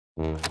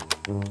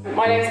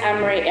My name's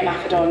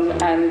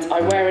Imafidon and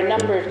I wear a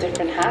number of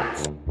different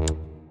hats.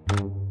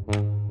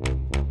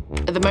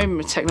 At the moment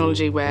with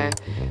technology, where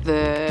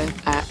the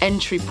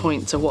entry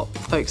point to what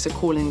folks are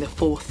calling the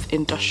fourth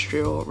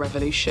industrial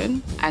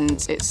revolution,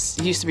 and it's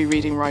used to be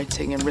reading,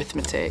 writing and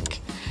arithmetic,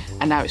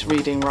 and now it's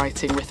reading,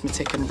 writing,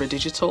 arithmetic and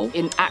digital.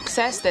 In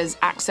access, there's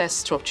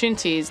access to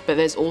opportunities, but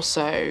there's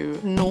also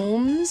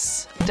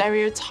norms,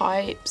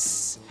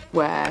 stereotypes,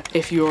 where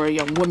if you're a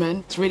young woman,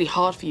 it's really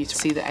hard for you to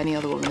see that any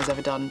other woman has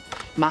ever done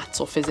maths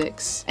or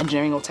physics,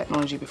 engineering or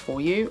technology before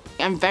you.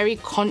 I'm very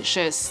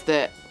conscious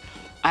that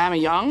I am a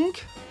young,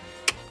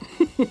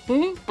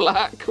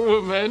 black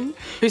woman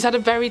who's had a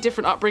very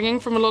different upbringing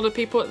from a lot of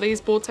people at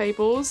these board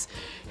tables,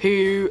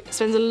 who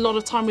spends a lot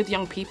of time with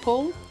young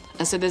people.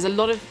 And so there's a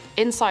lot of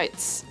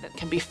insights that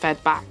can be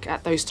fed back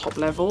at those top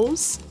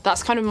levels.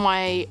 That's kind of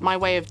my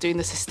way of doing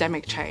the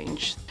systemic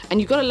change.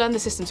 And you've got to learn the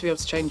system to be able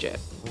to change it.